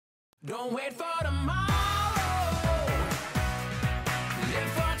Don't wait for tomorrow.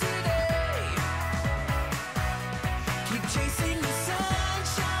 Live for today. Keep chasing the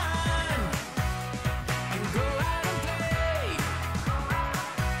sunshine and go out and play.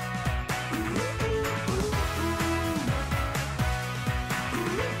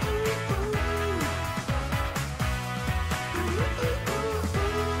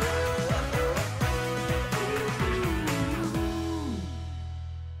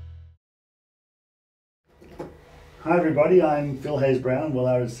 Hi everybody, I'm Phil Hayes-Brown,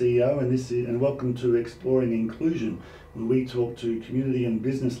 WallaraTV CEO, and welcome to Exploring Inclusion, where we talk to community and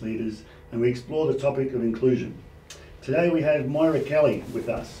business leaders and we explore the topic of inclusion. Today we have Moira Kelly with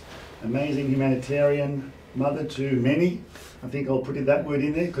us, amazing humanitarian, mother to many. I think I'll put that word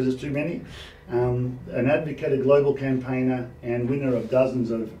in there because it's too many. An advocate, a global campaigner, and winner of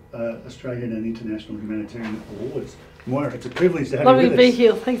dozens of Australian and international humanitarian awards. Moira, it's a privilege to have you with us. Lovely to be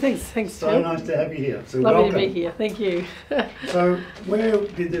here. Thanks. So Phil. nice to have you here. So Lovely welcome. to be here. Thank you. So where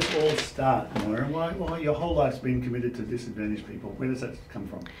did this all start, Moira? Why your whole life's been committed to disadvantaged people? Where does that come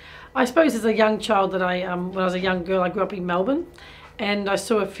from? I suppose as a young child that when I was a young girl, I grew up in Melbourne, and I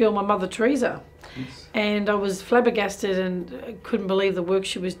saw a film on Mother Teresa. Yes. And I was flabbergasted and couldn't believe the work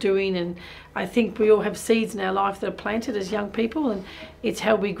she was doing. And I think we all have seeds in our life that are planted as young people, and it's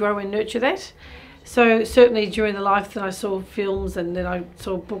how we grow and nurture that. So certainly during the life that I saw films and then I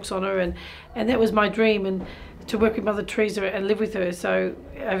saw books on her, and that was my dream, and to work with Mother Teresa and live with her. So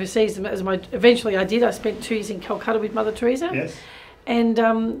overseas, eventually I did. I spent 2 years in Calcutta with Mother Teresa. Yes. And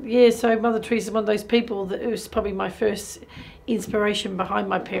so Mother Teresa is one of those people that was probably my first inspiration behind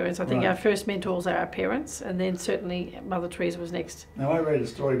my parents. I think Right. our first mentors are our parents, and then certainly Mother Teresa was next. Now I read a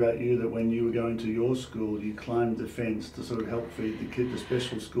story about you that when you were going to your school, you climbed the fence to sort of help feed the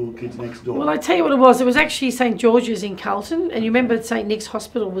special school kids next door. Well, I tell you what it was. It was actually St George's in Carlton, and you remember St Nick's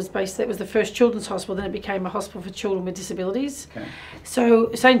Hospital was based. That was the first children's hospital. Then it became a hospital for children with disabilities. Okay.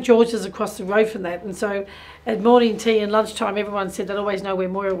 So St George's is across the road from that, and so at morning tea and lunchtime, everyone said they'd always know where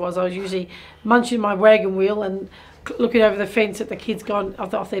Moira was. I was usually munching my wagon wheel and looking over the fence at the kids gone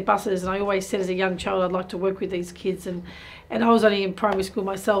off their buses, and I always said as a young child I'd like to work with these kids, and I was only in primary school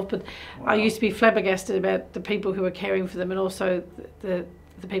myself, but Wow. I used to be flabbergasted about the people who were caring for them and also the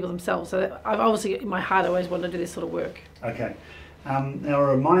people themselves. So I've obviously in my heart I always wanted to do this sort of work. Okay. Now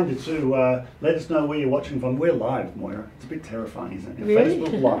a reminder too, let us know where you're watching from. We're live, Moira. It's a bit terrifying, isn't it? Really?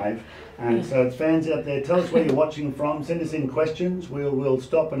 Facebook Live. And so it's fans out there, tell us where you're watching from. Send us in questions. We'll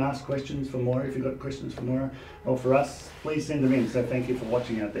stop and ask questions for Moira. If you've got questions for Moira or for us, please send them in. So thank you for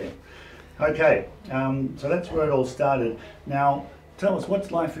watching out there. Okay, so that's where it all started. Now, tell us, what's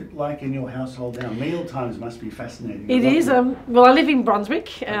life like in your household now? Meal times must be fascinating. It is. Well, I live in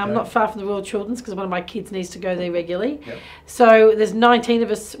Brunswick. I'm Okay. not far from the Royal Children's because one of my kids needs to go there regularly. Yep. So there's 19 of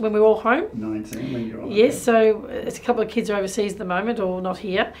us when we're all home. 19 when you're on. Yes, so it's a couple of kids are overseas at the moment or not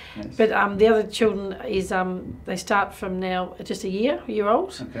here. Yes. But the other children is they start from now just a year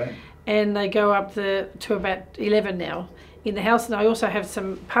old, Okay. and they go up to about 11 now in the house. And I also have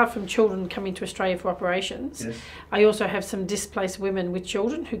some, apart from children coming to Australia for operations, Yes. I also have some displaced women with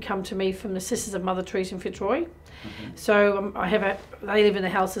children who come to me from the Sisters of Mother Teresa in Fitzroy. Okay. So they live in the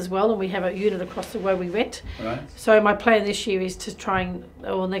house as well, and we have a unit across the way we rent. All right. So my plan this year is to try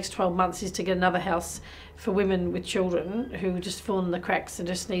or the next 12 months is to get another house for women with children who just fall in the cracks and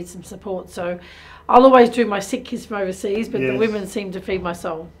just need some support. So I'll always do my sick kids from overseas, but Yes. the women seem to feed my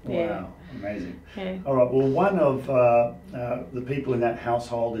soul. Wow. Amazing. Yeah. All right. Well, one of the people in that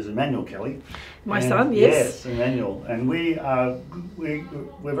household is Emmanuel Kelly. My And- son, yes. Yes, Emmanuel. And we're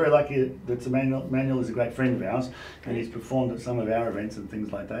very lucky that Emmanuel is a great friend of ours, and he's performed at some of our events and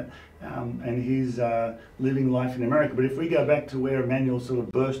things like that. And he's living life in America. But if we go back to where Emmanuel sort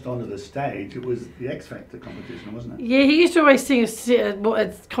of burst onto the stage, it was the X Factor competition, wasn't it? Yeah, he used to always sing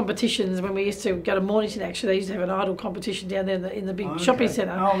at competitions when we used to go to Mornington. Actually, they used to have an idol competition down there in the big Oh, shopping okay.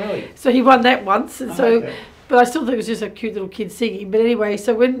 centre. Oh, really? So he won that once, and Oh, so. okay. But I still think it was just a cute little kid singing. But anyway,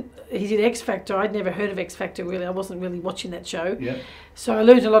 so when he did X Factor, I'd never heard of X Factor really. I wasn't really watching that show. Yeah. So I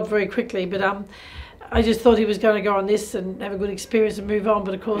learned a lot very quickly. But I just thought he was going to go on this and have a good experience and move on.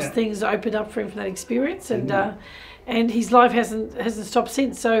 But of course, Yeah. things opened up for him from that experience, and Mhm. and his life hasn't stopped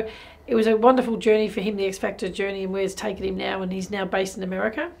since. So it was a wonderful journey for him, the X Factor journey, and where it's taken him now. And he's now based in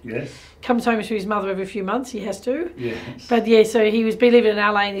America. Yes. Comes home to his mother every few months. He has to. Yes. But yeah, so he was living in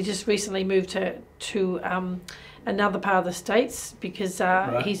LA, and he just recently moved to another part of the States because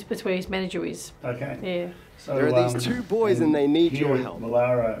Right. that's where his manager is. Okay. Yeah. So, There are these two boys and they need here your at help.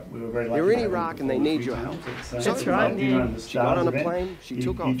 Wallara, we were very lucky. They're in to have Iraq them and they perform a need few your times. help. It's, That's right, you know, yeah. in the She got Stars on a event. plane, she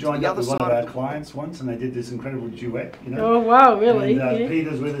took off He to joined the up other with one of side our of the clients once, and they did this incredible duet. You know. Oh wow, really? And, Yeah.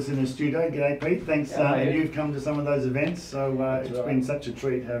 Peter's with us in the studio. G'day, Pete. Thanks. And you've come to some of those events, so it's been such a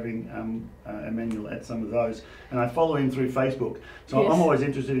treat having Emmanuel at some of those. And I follow him through Facebook, so Yes. I'm always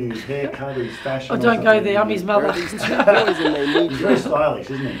interested in his haircut, his fashion. Oh, or don't go something, there. you I'm know. his There are mother. these two boys and they need He's your very help. stylish,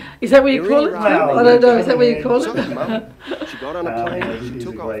 isn't he? Is that what you You're call in it? Iraq. Well, I don't know. Is that what you yeah, call Sorry, it? Mum. She got on a plane, he's she a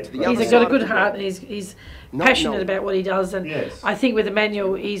took great off to the guy. other He's side got a of good the heart. world. He's Not passionate knowing. about what he does, and Yes. I think with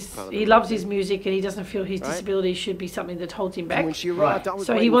Emmanuel, he loves his music, and he doesn't feel his Right. disability should be something that holds him And back. when she arrived, I was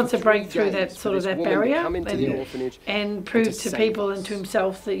So he waiting wants for to break 3 through that days sort for of this that woman to barrier come into and- the orphanage And prove to save people us. and to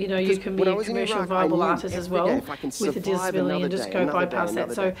himself that you Because can be when I a was in commercial Iraq, I viable knew artist as every well day if I can with a survive disability another and just day, go another bypass day, that.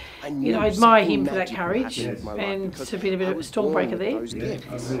 another So day, I I knew admire something him for that magic would courage happen with my life and because to be a bit I of a was born stormbreaker with there. those Yeah, gifts.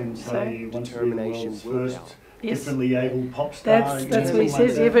 I've heard him say he wants to be the world's Determination, willpower. first Yes. differently able pop star. That's you know, what he something says.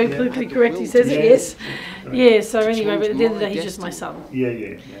 like Yeah, that. very Yeah. politically correct. He says it. Yeah. Yes. Right. Yeah. So To anyway, but at the end of the change day, he's my just my destiny. son. Yeah.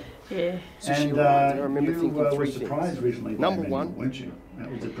 Yeah. So she And arrived, and I remember you thinking were 3 surprised things. recently by Number Emmanuel, one, weren't you?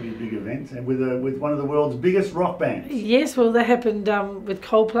 That was a pretty big event, and with one of the world's biggest rock bands. Yes, well, that happened with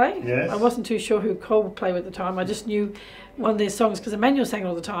Coldplay. Yes. I wasn't too sure who Coldplay were at the time. I just knew one of their songs because Emmanuel sang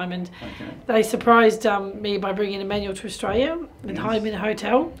all the time, and Okay. they surprised me by bringing Emmanuel to Australia and Yes. hide him in a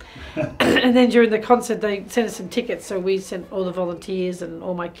hotel. And then during the concert, they sent us some tickets, so we sent all the volunteers and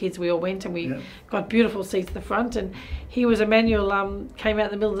all my kids. We all went, and we Yep. got beautiful seats at the front. And Emmanuel came out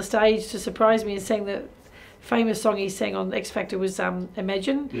in the middle of the stage to surprise me and sang the famous song he sang on X Factor was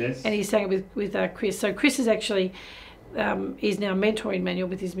Imagine. Yes. And he sang it with Chris. So Chris is actually he's now mentoring Manuel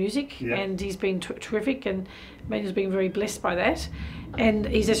with his music, Yeah. and he's been terrific, and Manuel's been very blessed by that. And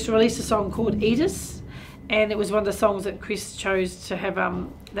he's just released a song called Edis, and it was one of the songs that Chris chose to have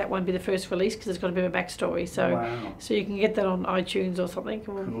that one be the first release because it's got a bit of a backstory. So Wow. so you can get that on iTunes or something.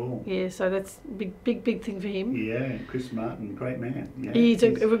 Or, Cool. Yeah, so that's big thing for him. Yeah, Chris Martin, great man. Yeah. He's a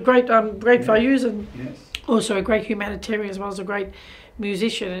great Yeah. values and Yes. also a great humanitarian as well as a great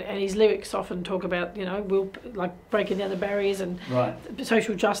musician, and his lyrics often talk about like breaking down the barriers and Right.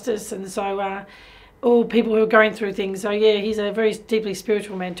 social justice, and so all people who are going through things. So yeah, he's a very deeply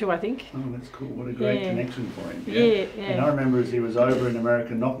spiritual man too, I think. Oh, that's cool. What a great Yeah. connection for him. Yeah, And I remember as he was over in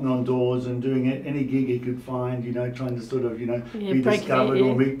America knocking on doors and doing any gig he could find, trying to sort of, be breaking discovered it, or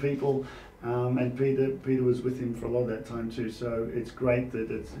yeah. meet people. And Peter was with him for a lot of that time too. So it's great that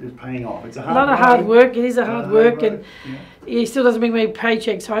it's paying off. It's a A lot of hard work. It is a hard work, and yeah. he still doesn't bring me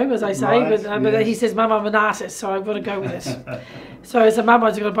paychecks home, as I say. Right, But yes. he says, "Mum, I'm an artist, so I've got to go with it." So as a mum, I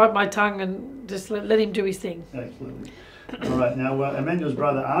just got to bite my tongue and just let him do his thing. Absolutely. All right, now Emmanuel's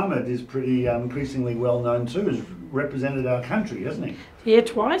brother Ahmed is pretty increasingly well known too. Has represented our country, hasn't he? Yeah,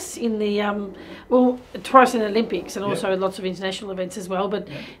 twice in the twice in the Olympics, and also lots of international events as well. But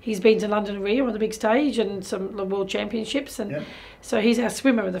he's been to London and Rio on the big stage and some world championships, and Yep. so he's our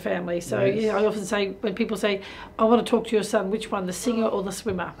swimmer in the family. So Yes. I often say when people say, "I want to talk to your son," which one, the singer or the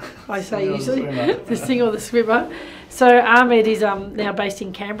swimmer? I say Singer or the usually swimmer. the singer or the swimmer. So Ahmed is now based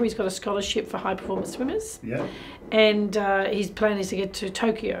in Canberra. He's got a scholarship for high performance swimmers. Yeah. And his plan is to get to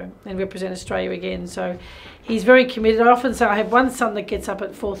Tokyo and represent Australia again. So he's very committed. I often say I have one son that gets up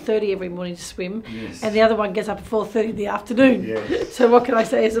at 4:30 every morning to swim, Yes. and the other one gets up at 4:30 in the afternoon. Yes. So what can I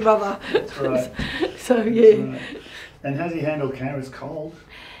say as a mother? That's right. So That's yeah, right. And how's he handled Canberra's cold?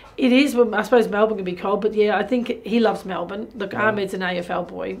 it is. Well, I suppose Melbourne can be cold, but yeah, I think he loves Melbourne. Look, Right. Ahmed's an AFL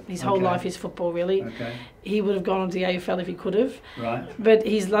boy. His whole Okay. life is football, really. Okay. He would have gone on to the AFL if he could have. Right. But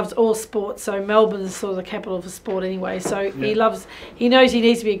he loves all sports, so Melbourne's sort of the capital for sport anyway. So Yeah. he knows he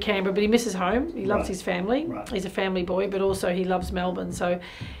needs to be in Canberra, but he misses home. He loves Right. his family. Right. He's a family boy, but also he loves Melbourne. So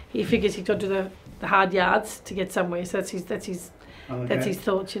he figures he's got to do the hard yards to get somewhere. So that's his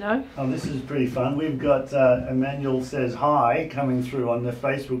thoughts, Oh, this is pretty fun. We've got Emmanuel Says Hi coming through on the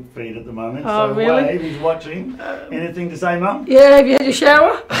Facebook feed at the moment. Oh, so really? wave, he's watching. Anything to say, Mum? Yeah, have you had your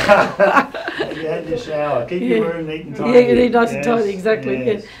shower? Have you had your shower? Keep your room neat and tidy. Yeah, you need nice and Yes, tidy, exactly.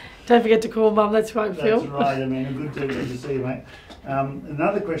 yes. Yeah. Don't forget to call Mum. That's right, Phil. That's right, Emmanuel. Good to see you, mate.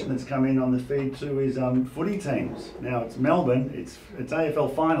 Another question that's come in on the feed too is footy teams. Now it's Melbourne. It's AFL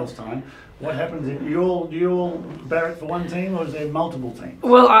finals time. What happens if do you all barrack for one team, or is there multiple teams?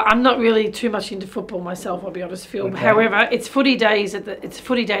 Well, I'm not really too much into football myself, I'll be honest, Phil. Okay. However, it's footy day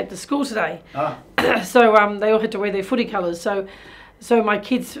at the school today. Ah, So they all had to wear their footy colours. So my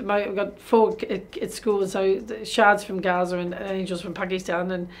kids, I've got 4 at school, so the Shards from Gaza and Angels from Pakistan,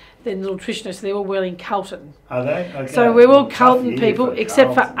 and then little Trishna, so they're all wearing Carlton. are they? Okay. So we're all Tough Carlton year people, for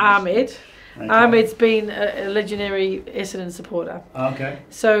except for Carltons. Ahmed. Okay. Ahmed's been a legendary Essendon supporter. Okay.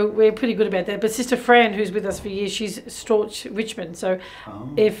 So we're pretty good about that. But Sister Fran, who's with us for years, she's staunch Richmond. So Oh.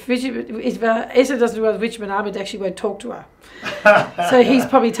 if Essendon doesn't do well with Richmond, Ahmed actually won't talk to her. So he's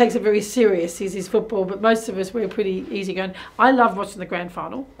probably takes it very serious, his football. But most of us, we're pretty easygoing. I love watching the grand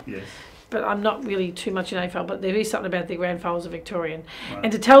final. Yes. But I'm not really too much in AFL, but there is something about the grand finals of Victorian. Right.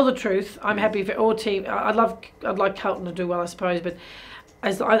 And to tell the truth, I'm happy for all team. I'd like Carlton to do well, I suppose, but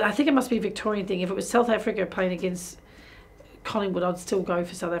I think it must be a Victorian thing. If it was South Africa playing against Collingwood, I'd still go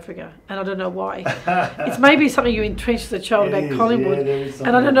for South Africa, and I don't know why. It's maybe something you entrenched as a child It about is, Collingwood, yeah, there is and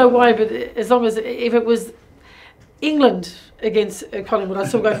I don't something know about why. that. But as long as if it was England against Collingwood, I'd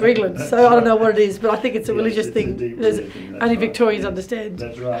still go for England. That's So I don't right. know what it is, but I think it's a Yes, religious it's a thing. deep There's- rooted thing, that's only right. Victorians Yeah, understand.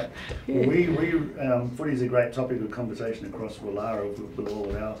 That's right. Yeah. Well, footy is a great topic of conversation across Wallara with all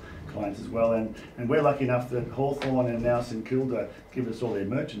of our clients as well, and we're lucky enough that Hawthorn and now St Kilda give us all their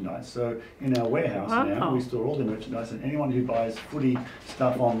merchandise. So in our warehouse now, Wow. we store all the merchandise, and anyone who buys footy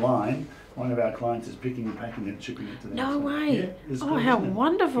stuff online, one of our clients is picking and packing it, shipping it to them. No So, way. yeah, it's Oh, cool, how isn't it?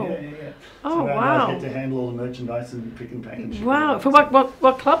 wonderful. Yeah, yeah, yeah. Oh, So our wow. guys get to handle all the merchandise and pick and pack and ship it Wow. out. For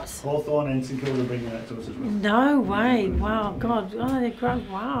what clubs? Hawthorn and St Kilda bringing that to us as well. No way. Wow. God. Oh, they're great.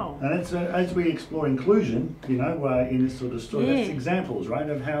 Wow. And that's, as we explore inclusion, in this sort of story, that's Yeah. examples, right,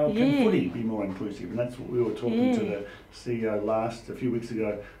 of how Yeah. can footy be more inclusive. And that's what we were talking to Yeah. the CEO a few weeks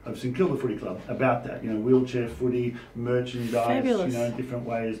ago, of St Kilda Footy Club about that. Wheelchair footy, merchandise, Fabulous. different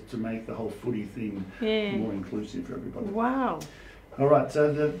ways to make the whole footy thing Yeah. more inclusive for everybody. Wow. All right,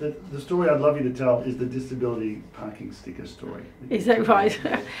 so the story I'd love you to tell is the disability parking sticker story. Is that right?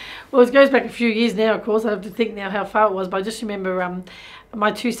 Well, it goes back a few years now, of course. I have to think now how far it was, but I just remember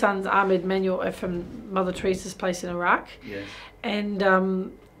my two sons, Ahmed Manuel, are from Mother Teresa's place in Iraq. Yes.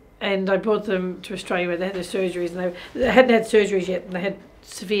 And I brought them to Australia where they had their surgeries, and they hadn't had surgeries yet, and they had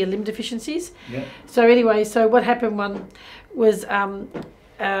severe limb deficiencies. Yep. So anyway, what happened was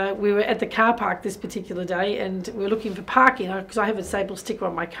we were at the car park this particular day, and we were looking for parking because I have a disabled sticker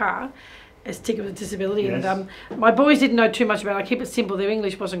on my car, a sticker with a disability. Yes. And my boys didn't know too much about it. I keep it simple. Their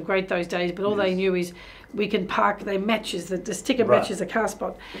English wasn't great those days, but all they Yes. knew is we can park. The sticker Right. matches the car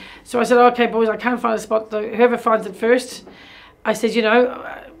spot. So I said, okay, boys, I can't find a spot. Whoever finds it first, I said,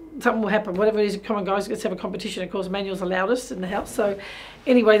 something will happen. Whatever it is, come on, guys, let's have a competition. Of course, Manuel's the loudest in the house. So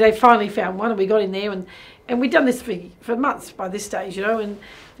anyway, they finally found one, and we got in there, and we'd done this for months by this stage,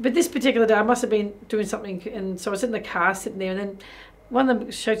 but this particular day I must have been doing something, and so I was in the car sitting there, and then one of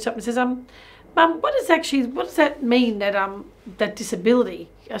them showed up and says, Mum, what does that mean, that disability?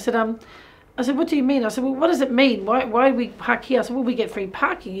 I said, what do you mean? I said, well, what does it mean? Why do we park here? I said, well, we get free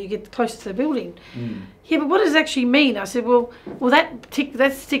parking. You get closer to the building. Mm. Yeah, but what does it actually mean? I said, well, that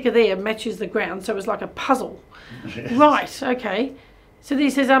sticker there matches the ground, so it was like a puzzle. Yes. Right, okay. So then he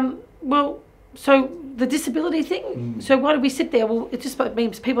says, so the disability thing, so why do we sit there? Well, it just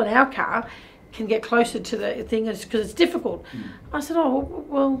means people in our car can get closer to the thing because it's difficult. I said, oh,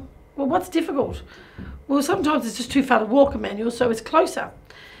 well, what's difficult? Well, sometimes it's just too far to walk, Emmanuel, so it's closer.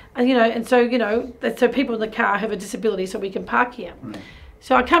 And so people in the car have a disability, so we can park here. Right.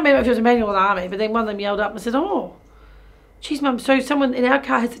 So I can't remember if it was Emmanuel or Army, but then one of them yelled up and said, oh, geez, Mum, so someone in our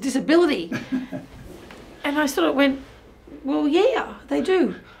car has a disability. And I sort of went, well, yeah, they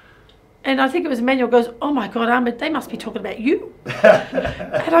do. And I think it was Emmanuel goes, oh my God, Ahmed, they must be talking about you.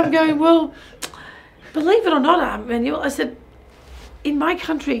 And I'm going, well, believe it or not, Emmanuel, I said, in my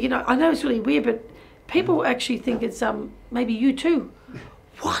country, I know it's really weird, but people actually think it's maybe you too.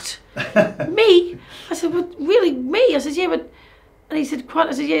 What? Me? I said, well, really, me? I said, yeah, but... And he said, quiet.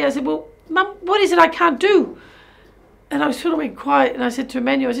 I said, yeah. I said, well, Mum, what is it I can't do? And I sort of went quiet, and I said to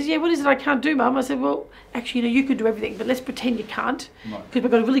Emmanuel, I said, yeah, what is it I can't do, Mum? I said, well, actually, you can do everything, but let's pretend you can't, because we've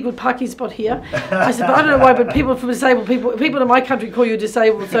got a really good parking spot here. I said, but I don't know why, but people in my country call you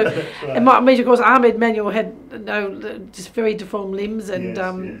disabled. So, Right. and of course, Ahmed Manuel had just very deformed limbs and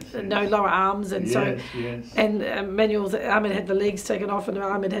Yes. no lower arms, and Yes. and Ahmed had the legs taken off, and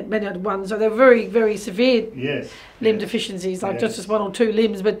Manuel had one. So they were very, very severe Yes. limb yes. deficiencies, like Yes. just one or two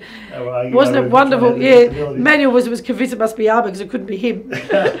limbs, but Oh, well, wasn't it which wonderful? one has the Yeah, disability? Manuel was convinced it must be Arba because it couldn't be him. It's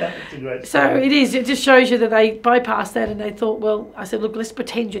a great So story. it is. It just shows you that they bypassed that and they thought, well, I said, look, let's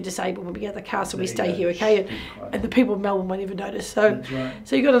pretend you're disabled when we get out of the car, so we There you stay go. here, okay? Keep quiet. And the people in Melbourne won't even notice. So, That's right.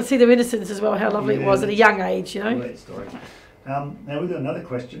 so you got to see their innocence as well, how lovely it Yeah, was at a young age, Great story. Now we've got another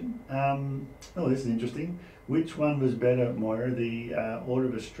question. This is interesting. Which one was better, Moira, the Order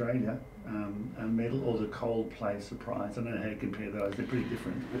of Australia medal or the Coldplay surprise? I don't know how you compare those. They're pretty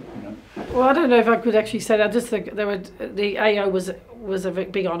different, but Well, I don't know if I could actually say that. I just think the AO was a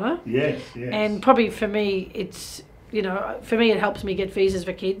big honour. Yes, yes. And probably for me, it's you know, for me, it helps me get visas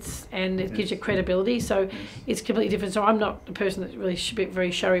for kids, and it gives you credibility. So it's completely different. So I'm not the person that's really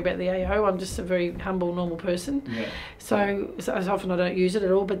very showy about the AO. I'm just a very humble, normal person. Yeah. So as often I don't use it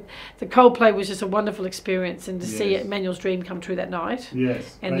at all. But the Coldplay was just a wonderful experience, and to see Emmanuel's dream come true that night.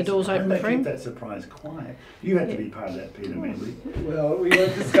 Yes. And the doors open for him. Keep that surprise quiet. You had to be part of that, Peter Medley. Well, we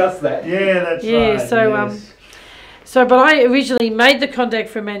won't discuss that. Yeah, that's Yeah, right. so, yes. But I originally made the contact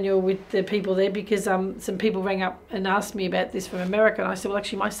for Emmanuel with the people there because some people rang up and asked me about this from America, and I said, well,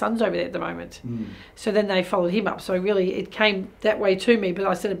 actually, my son's over there at the moment. So then they followed him up. So really, it came that way to me, but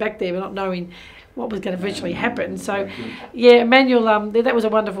I sent it back there, but not knowing what was going to eventually happen. So, yeah, Emmanuel, that was a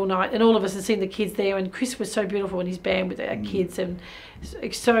wonderful night, and all of us had seen the kids there, and Chris was so beautiful in his band with our kids, and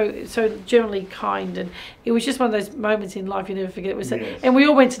so generally kind, and it was just one of those moments in life you never forget. It was and we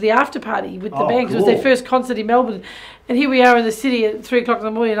all went to the after party with the band because it was their first concert in Melbourne, and here we are in the city at 3 o'clock in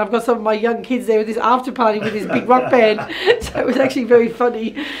the morning, and I've got some of my young kids there with this after party with this big rock band. So it was actually very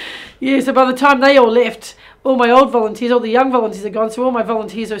funny. Yeah, so by the time they all left, all my old volunteers, all the young volunteers are gone, so all my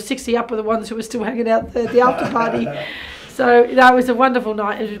volunteers who are 60 up were the ones who were still hanging out at the after party. So that was a wonderful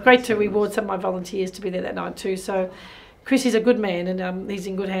night. It was great to reward some of my volunteers to be there that night too. So Chris is a good man, and he's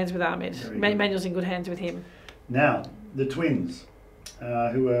in good hands with Ahmed. Manuel's in good hands with him. Now, the twins,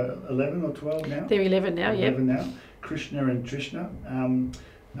 who are 11 or 12 now? They're 11 now, 11 now. Krishna and Trishna,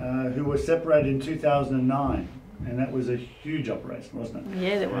 who were separated in 2009. And that was a huge operation, wasn't it?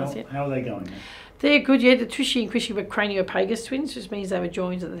 Yeah, that was, yeah. How are they going now? They're good, yeah. The Trishi and Chrissy were craniopagus twins, which means they were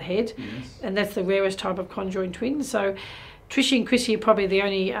joined at the head. Yes. And that's the rarest type of conjoined twins. So Trishi and Chrissy are probably the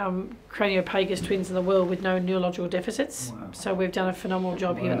only craniopagus twins in the world with no neurological deficits. Wow. So we've done a phenomenal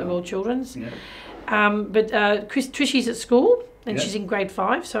job here at the Royal Children's. Yeah. Trishy's at school, and she's in grade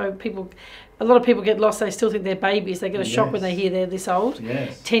 5, so a lot of people get lost. They still think they're babies. They get a shock when they hear they're this old.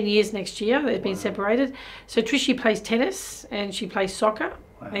 Yes. 10 years next year, they've been separated. So Trishy plays tennis, and she plays soccer.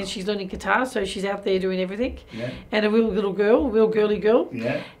 Wow. And she's learning guitar, so she's out there doing everything. Yeah. And a real little girl, real girly girl.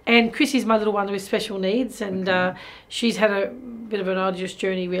 Yeah. And Chrissy's my little one with special needs, and she's had a bit of an arduous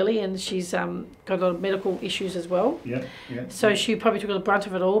journey really, and she's got a lot of medical issues as well. Yeah. Yeah. So she probably took the brunt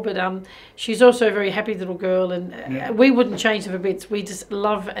of it all, but she's also a very happy little girl, and we wouldn't change her for bits. We just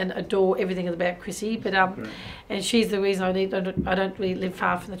love and adore everything about Chrissy, but and she's the reason I don't really live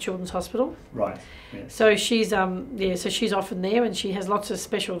far from the Children's Hospital. Right. Yeah. So she's so she's often there, and she has lots of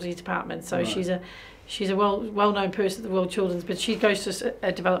specialty departments. So she's a well-known person at the World Children's, but she goes to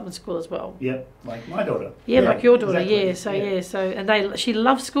a development school as well. Yeah, like my daughter. Yeah, like your daughter. Exactly. And she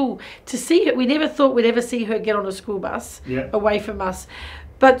loves school. To see her, we never thought we'd ever see her get on a school bus away from us.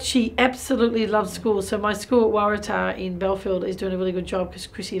 But she absolutely loves school. So my school at WallaraTV in Belfield is doing a really good job because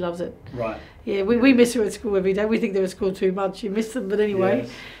Chrissy loves it. Right. Yeah, we miss her at school every day. We think they're at school too much. You miss them, but anyway,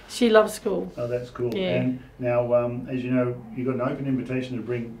 she loves school. Oh, that's cool. Yeah. And now, as you know, you've got an open invitation to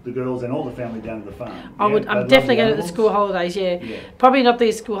bring the girls and all the family down to the farm. I'm definitely going to the school holidays. Yeah. Probably not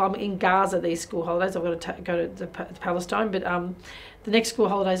these school holidays in Gaza. These school holidays, I've got to go to Palestine, but the next school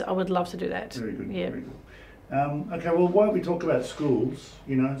holidays, I would love to do that. Very good. Yeah. Very good. Okay, well, why don't we talk about schools,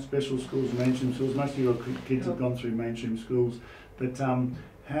 special schools, mainstream schools. Most of your kids have gone through mainstream schools, but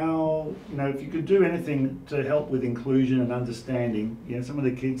how, if you could do anything to help with inclusion and understanding, some of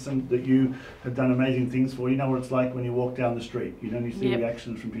the kids that you have done amazing things for, what it's like when you walk down the street, you see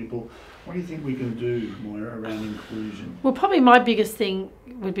reactions from people. What do you think we can do, Moira, around inclusion? Well, probably my biggest thing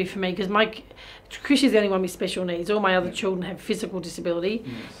would be for me, because Chris is the only one with special needs. All my other children have physical disability.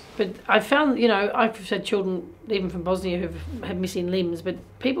 Yes. But I found, I've had children, even from Bosnia, who have missing limbs, but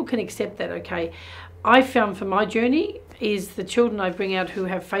people can accept that, okay. I found for my journey is the children I bring out who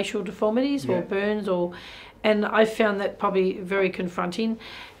have facial deformities or burns, and I found that probably very confronting.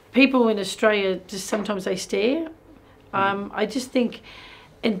 People in Australia, just sometimes they stare. I just think,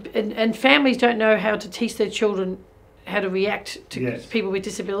 and families don't know how to teach their children how to react to people with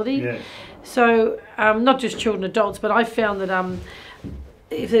disability. Yes. So not just children, adults, but I found that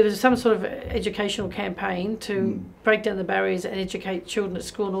if there was some sort of educational campaign to break down the barriers and educate children at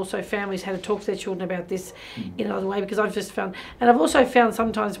school, and also families how to talk to their children about this in another way, because I've just found, and I've also found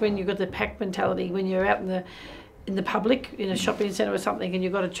sometimes when you've got the pack mentality, when you're out in the public, in a shopping centre or something, and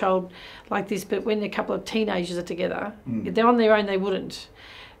you've got a child like this, but when a couple of teenagers are together, if they're on their own, they wouldn't.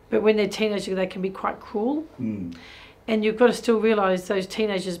 But when they're teenagers, they can be quite cruel. And you've got to still realise those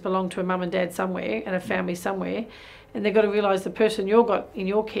teenagers belong to a mum and dad somewhere and a family somewhere. And they've got to realise the person you've got in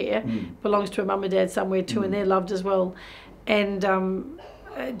your care belongs to a mum and dad somewhere too, and they're loved as well. And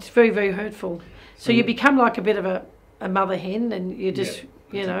it's very, very hurtful. So you become like a bit of a mother hen, and you just,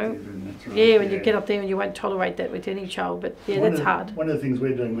 you know. protective and that's right, Yeah, when you get up there and you won't tolerate that with any child, but yeah, that's hard. One of the things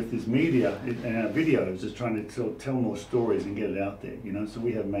we're doing with this media and our videos is trying to tell more stories and get it out there, you know. So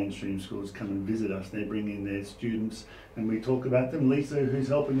we have mainstream schools come and visit us. They bring in their students and we talk about them. Lisa, who's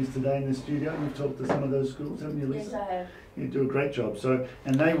helping us today in the studio, you've talked to some of those schools, haven't you, Lisa? Yes, I have. You do a great job. So,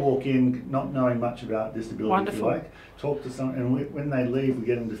 and they walk in not knowing much about disability, Wonderful. if you like. Talk to some, and when they leave, we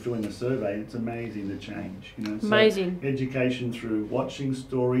get them to fill in a survey. It's amazing the change, you know. So Amazing. education through watching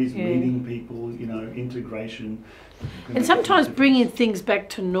stories, Yeah. meeting people, you know, integration. And sometimes bringing things back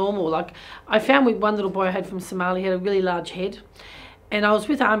to normal. Like I found with one little boy I had from Somalia, he had a really large head. And I was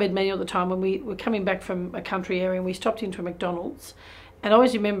with Ahmed Manuel at the time when we were coming back from a country area and we stopped into a McDonald's. And I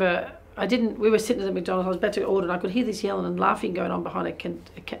always remember, we were sitting at the McDonald's, I was about to order and I could hear this yelling and laughing going on behind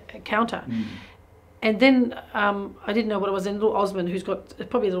a counter. And then I didn't know what it was. And little Osman, who's got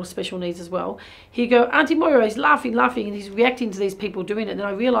probably a little special needs as well, he'd go, Auntie Moira, he's laughing, and he's reacting to these people doing it. And then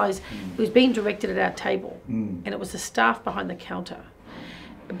I realised it was being directed at our table. And it was the staff behind the counter,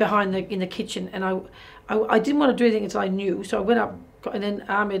 in the kitchen. And I didn't want to do anything until I knew. So I went up, and then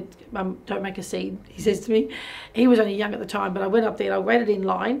Ahmed, don't make a scene, he says to me. He was only young at the time, but I went up there and I waited in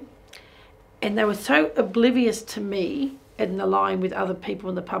line. And they were so oblivious to me in the line with other people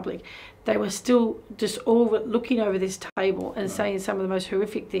in the public. They were still just all looking over this table and saying some of the most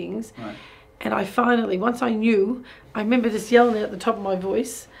horrific things. Right. And I finally, once I knew, I remember just yelling at the top of my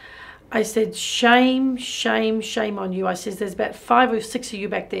voice. I said, shame, shame, shame on you. I said, there's about 5 or 6 of you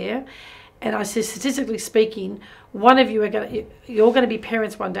back there. And I said, statistically speaking, one of you you're going to be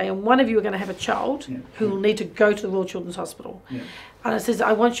parents one day, and one of you are going to have a child who will need to go to the Royal Children's Hospital. Yeah. And I says,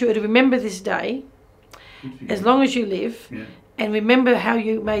 I want you to remember this day as long as you live. Yeah. And remember how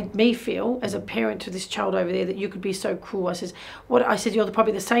you made me feel as a parent to this child over there, that you could be so cruel. I says, you're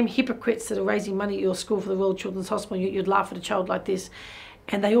probably the same hypocrites that are raising money at your school for the Royal Children's Hospital. You'd laugh at a child like this.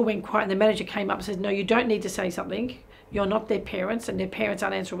 And they all went quiet. And the manager came up and said, no, you don't need to say something. You're not their parents, and their parents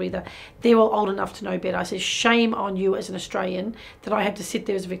aren't answerable either. They're all old enough to know better. I said, shame on you as an Australian that I have to sit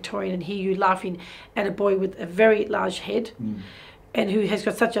there as a Victorian and hear you laughing at a boy with a very large head and who has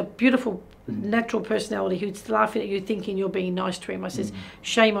got such a beautiful natural personality, who's laughing at you thinking you're being nice to him. I says,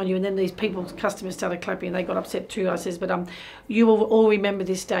 shame on you. And then these customers started clapping and they got upset too. I says, but you will all remember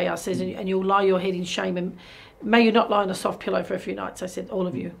this day, I says, and you'll lie your head in shame, and may you not lie on a soft pillow for a few nights. I said, all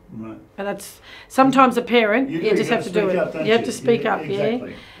of you. Right. And that's sometimes a parent, you just have to do it. You have to speak up,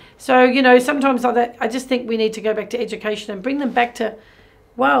 exactly. yeah. So, you know, sometimes like that, I just think we need to go back to education and bring them back to,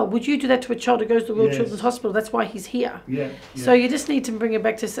 wow, would you do that to a child who goes to the Royal Yes. Children's Hospital? That's why he's here. Yeah. So you just need to bring it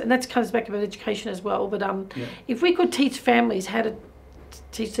back to, and that comes back about education as well. But if we could teach families how to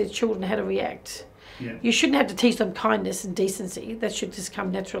teach their children how to react, you shouldn't have to teach them kindness and decency. That should just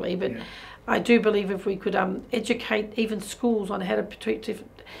come naturally. But I do believe if we could educate even schools on how to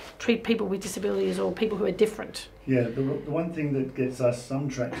treat people with disabilities or people who are different. Yeah, the one thing that gets us some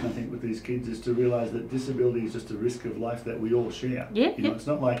traction, I think, with these kids is to realise that disability is just a risk of life that we all share. Yeah, you know, it's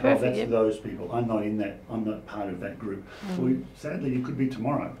not like, perfect, that's those people. I'm not in that. I'm not part of that group. Well, sadly, you could be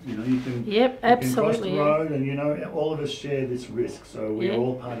tomorrow. You know, you can. Yep, absolutely. You can cross the road, and you know, all of us share this risk. So we're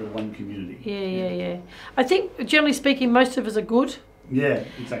all part of one community. Yeah. I think, generally speaking, most of us are good. Yeah,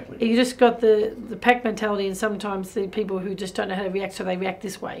 exactly. You just got the pack mentality, and sometimes the people who just don't know how to react, so they react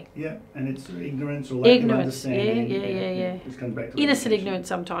this way. Yeah, and it's ignorance or lack of understanding. Yeah. It just comes back to innocent education. ignorance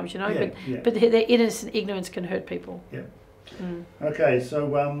sometimes, you know, Yeah, but their innocent ignorance can hurt people. Yeah. Okay, so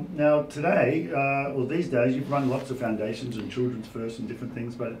now today, or these days, you've run lots of foundations and Children's First and different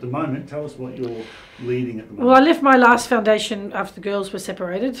things, but at the moment, tell us what you're leading at the moment. Well, I left my last foundation after the girls were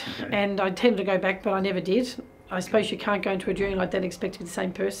separated, and I intended to go back, but I never did. I suppose you can't go into a journey like that and expect to be the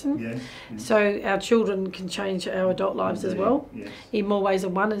same person. Yes. So our children can change our adult lives as well, in more ways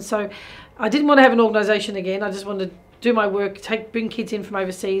than one. And so I didn't want to have an organisation again. I just wanted to do my work, bring kids in from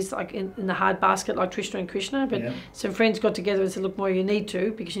overseas, like in the hard basket, like Trishna and Krishna. But some friends got together and said, look, Moira, you need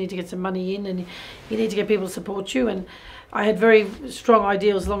to, because you need to get some money in and you need to get people to support you. And I had very strong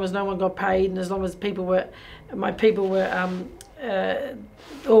ideals, as long as no one got paid and as long as my people were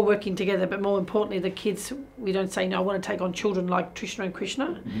all working together. But more importantly, the kids, we don't say, no, I want to take on children like Trishna and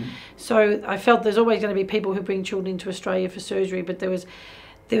Krishna. So I felt there's always going to be people who bring children into Australia for surgery, but there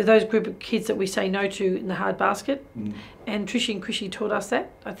were those group of kids that we say no to in the hard basket. And Trishi and Krishy taught us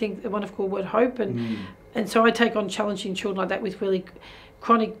that. I think the wonderful word hope. And so I take on challenging children like that with really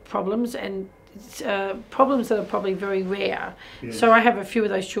chronic problems and problems that are probably very rare. So I have a few of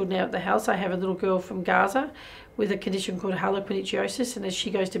those children out at the house. I have a little girl from Gaza with a condition called halopeniciosis, and as she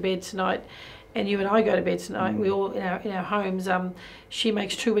goes to bed tonight, and you and I go to bed tonight, we all in our homes, she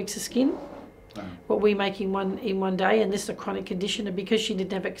makes 2 weeks of skin, what we make in one day, and this is a chronic condition. And because she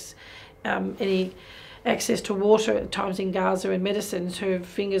didn't have any access to water at times in Gaza and medicines, her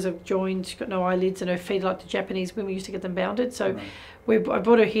fingers are joined, she's got no eyelids, and her feet are like the Japanese women used to get them bounded. So I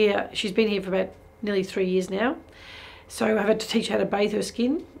brought her here. She's been here for about nearly 3 years now. So I've had to teach her how to bathe her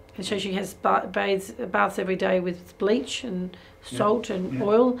skin, and so she has baths every day with bleach and salt and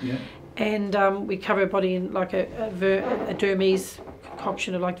oil. And we cover her body in like a dermis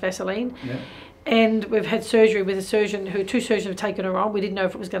concoction of like Vaseline. And we've had surgery with a surgeon two surgeons have taken her on. We didn't know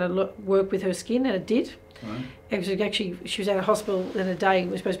if it was going to work with her skin, and it did. Actually, she was out of hospital in a day. It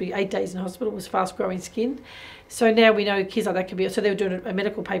was supposed to be 8 days in hospital. It was fast growing skin. So now we know kids like that can be. So they were doing a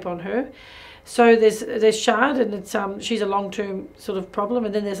medical paper on her. So there's Shard, and it's she's a long-term sort of problem,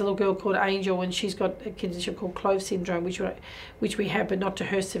 and then there's a little girl called Angel, and she's got a condition called Clove syndrome, which we have, but not to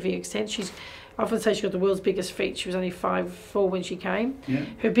her severe extent. I often say she's got the world's biggest feet. She was only 5'4" when she came.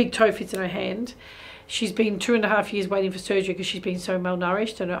 Her big toe fits in her hand. She's been 2.5 years waiting for surgery because she's been so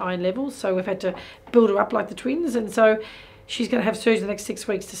malnourished and her iron levels. So we've had to build her up like the twins, and so she's going to have surgery the next 6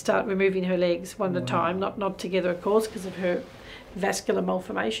 weeks to start removing her legs one at a time, not together, of course, because of her vascular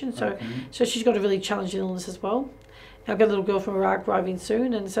malformation. So she's got a really challenging illness as well. I've got a little girl from Iraq arriving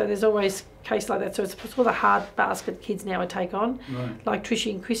soon, and so there's always a case like that. So it's sort of a hard basket kids now take on, like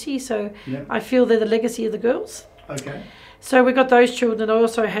Trishy and Chrissy. So I feel they're the legacy of the girls. So we've got those children. I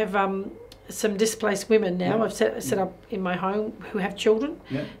also have some displaced women now. I've set up in my home who have children.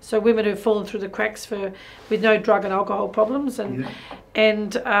 So women who've fallen through the cracks with no drug and alcohol problems, and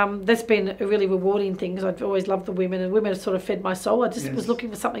that's been a really rewarding thing because I've always loved the women, and women have sort of fed my soul. I just was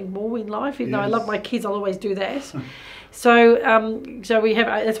looking for something more in life. Even though I love my kids, I'll always do that. So we have.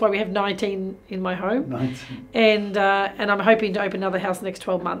 That's why we have 19 in my home, and I'm hoping to open another house in the next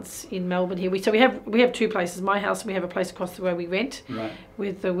 12 months in Melbourne here. We have two places, my house, and we have a place across the way we rent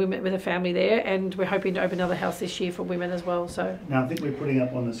with the women, with a family there, and we're hoping to open another house this year for women as well. So now I think we're putting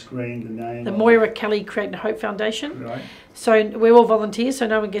up on the screen the name. The Moira Kelly Create Hope Foundation. So we're all volunteers, so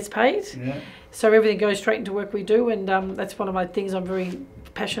no one gets paid. So everything goes straight into work we do, and that's one of my things I'm very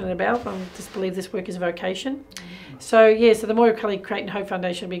passionate about. I just believe this work is a vocation. So so the Moira Kelly Create Hope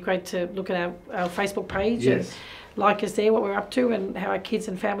Foundation would be great to look at our Facebook page and like us there, what we're up to, and how our kids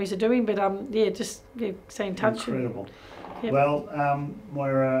and families are doing. But just stay in touch. Incredible. Well,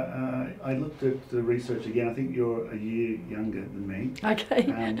 Moira, I looked at the research again. I think you're a year younger than me.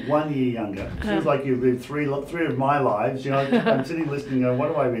 1 year younger. It feels like you've lived three of my lives. You know, I'm sitting listening, going, what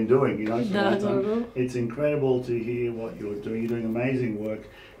have I been doing? You know, No. It's incredible to hear what you're doing. You're doing amazing work.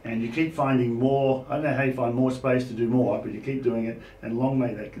 And you keep finding more. I don't know how you find more space to do more, but you keep doing it, and long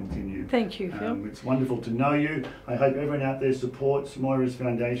may that continue. Thank you, Phil. It's wonderful to know you. I hope everyone out there supports Moira's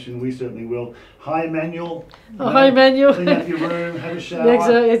foundation. We certainly will. Hi, Emmanuel. Hi, Emmanuel. Clean up your room, have a shower.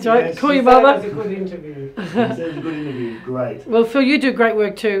 That's right. Call your mother. It was a good interview. It was a good interview. Great. Well, Phil, you do great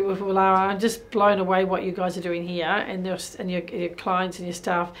work too with Wallara. I'm just blown away what you guys are doing here, and your clients and your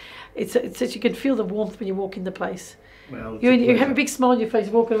staff. It's you can feel the warmth when you walk in the place. Well, you have a big smile on your face,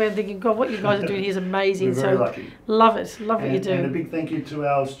 walking around thinking, God, what you guys are doing here is amazing. We're very lucky. Love it. Love what you do. And a big thank you to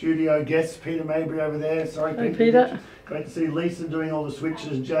our studio guests, Peter Mabry over there. Sorry, Peter. Great to see Lisa doing all the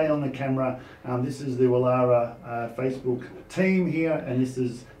switches, Jay on the camera. This is the Wallara Facebook team here, and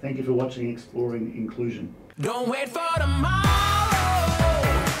thank you for watching Exploring Inclusion. Don't wait for tomorrow.